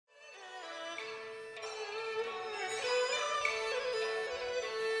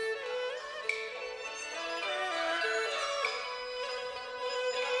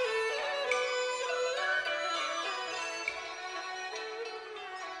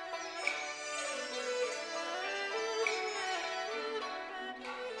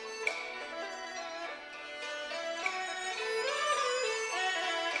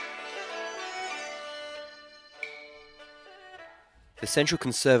The Central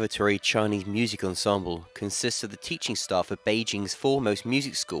Conservatory Chinese Music Ensemble consists of the teaching staff of Beijing's foremost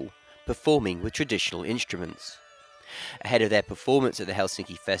music school, performing with traditional instruments. Ahead of their performance at the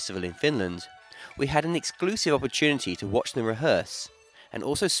Helsinki Festival in Finland, we had an exclusive opportunity to watch them rehearse and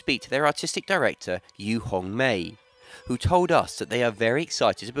also speak to their artistic director, Yu Hong Mei, who told us that they are very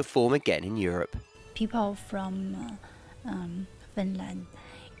excited to perform again in Europe. People from Finland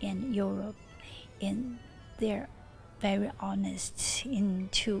and Europe, and they're very honest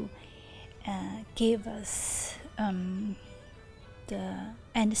to give us the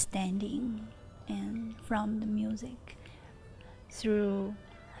understanding and from the music through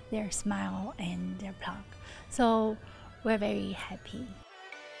their smile and their talk. So we're very happy.